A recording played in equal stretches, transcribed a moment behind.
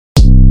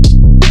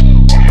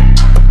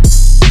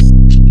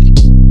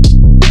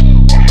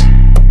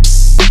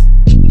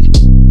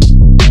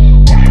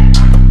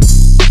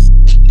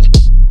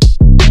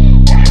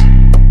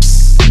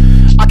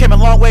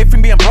way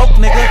from being broke,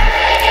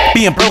 nigga.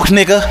 Being broke,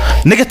 nigga.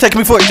 Niggas take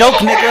me for a joke,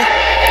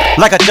 nigga.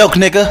 Like a joke,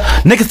 nigga.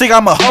 Niggas think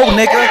I'm a hoe,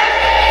 nigga.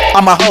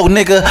 I'm a hoe,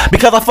 nigga,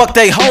 because I fucked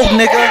they hoe,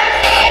 nigga.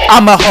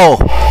 I'm a hoe.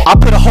 I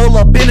put a hole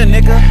up in a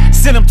nigga,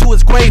 send him to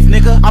his grave,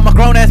 nigga. I'm a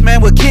grown ass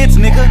man with kids,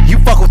 nigga. You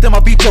fuck with them,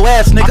 I'll beat your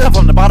ass, nigga. I come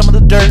from the bottom of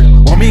the dirt.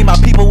 On me and my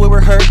people, we were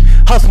hurt.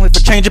 Hustling for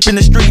change up in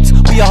the streets.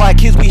 We all had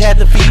kids we had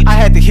to feed. I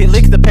had to hit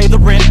licks to pay the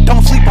rent.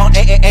 Don't sleep on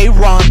AAA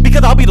run,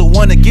 because I'll be the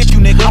one to get you,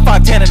 nigga. I'm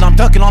 5'10" and I'm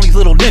dunking on these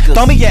little niggas.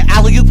 Throw me at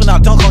alley-oop and I'll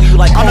dunk on you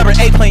like I'm number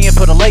 8 playing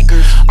for the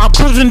Lakers. I'm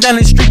cruising down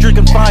the street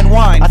drinking fine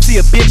wine. I see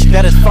a bitch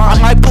that is fine.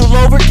 I might pull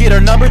over, get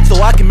her number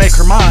so I can make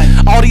her mine.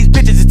 All these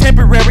bitches is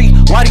temporary.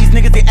 Why these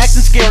niggas, they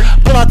acting scary?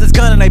 Pull out this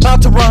gun and they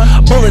bout to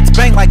run. Bullets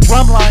bang like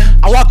drumline.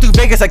 I walk through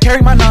Vegas, I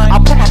carry my 9. I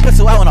pull my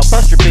pistol out and I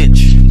bust your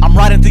bitch. I'm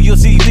riding through your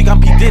city, you think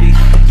I'm P. Diddy.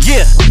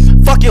 Yeah,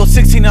 fuck your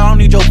 16, I don't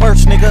need your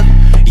verse, nigga.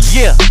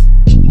 Yeah,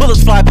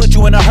 bullets fly, put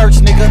you in a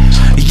hearse, nigga.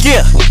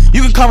 Yeah,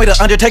 you can call me the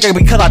Undertaker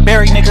because I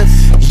bury niggas.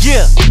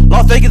 Yeah,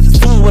 Las Vegas is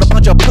full with a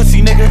bunch of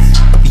pussy niggas.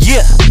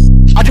 Yeah,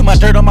 I do my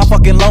dirt on my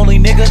fucking lonely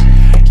nigga.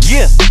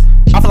 Yeah,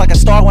 I feel like a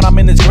star when I'm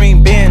in this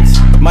green Benz,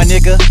 my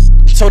nigga.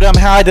 So damn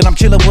high that I'm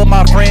chillin' with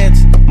my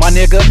friends, my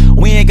nigga.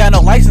 We ain't got no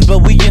license, but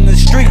we in the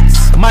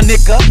streets, my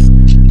nigga.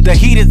 The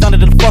heat is under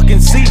the fucking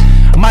seat,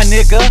 my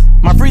nigga.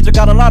 My freezer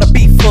got a lot of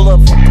beef full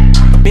of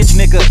bitch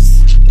niggas.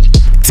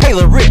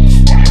 Taylor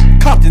Rich,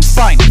 Compton's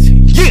finest,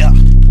 yeah.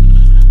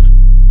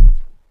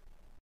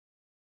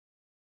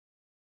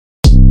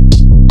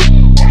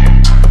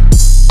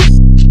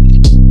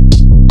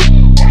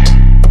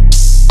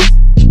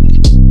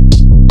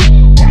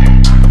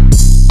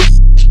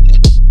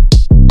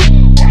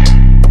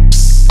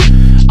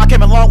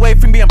 Way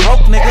from being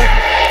broke,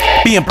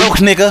 nigga. Being broke,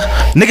 nigga.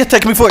 Niggas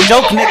take me for a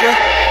joke, nigga.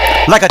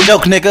 Like a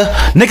joke, nigga.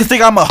 Niggas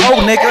think I'm a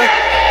hoe, nigga.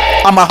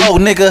 I'm a hoe,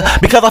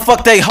 nigga, because I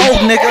fucked they hoe,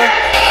 nigga.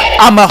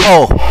 I'm a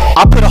hoe.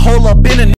 I put a hole up in a